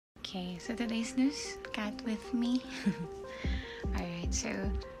Okay, so today's news, got with me. Alright, so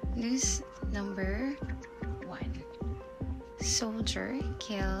news number 1. Soldier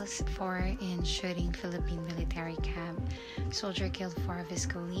kills 4 in shooting Philippine military camp. Soldier killed 4 of his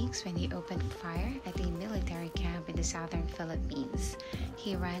colleagues when he opened fire at a military camp in the southern Philippines.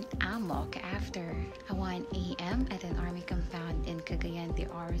 He ran amok after 1 a.m. at an army compound in Cagayan de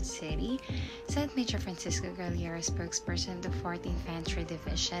Oro City, said Major Francisco Garello, spokesperson of the 4th Infantry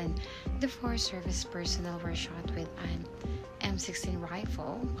Division. The 4 service personnel were shot with an M16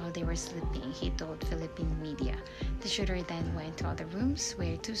 rifle while they were sleeping, he told Philippine media. The shooter then went to other rooms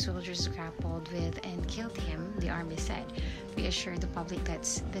where 2 soldiers grappled with and killed him, the army said. We assure the public that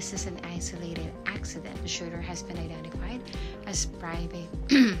this is an isolated accident. The shooter has been identified as Private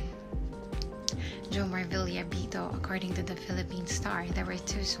Johmar Villabito. According to the Philippine Star, there were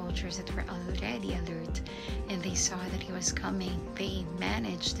 2 soldiers that were already alert and they saw that he was coming. They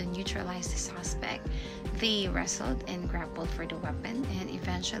managed to neutralize the suspect. They wrestled and grappled for the weapon, and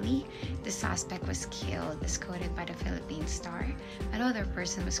eventually the suspect was killed, as quoted by the Philippine Star. Another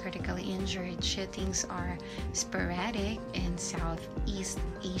person was critically injured. Shootings are sporadic in Southeast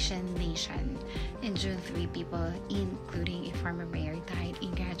Asian nation. In June, 3 people, including a former mayor, died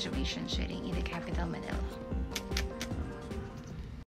in graduation shooting in the capital, Manila.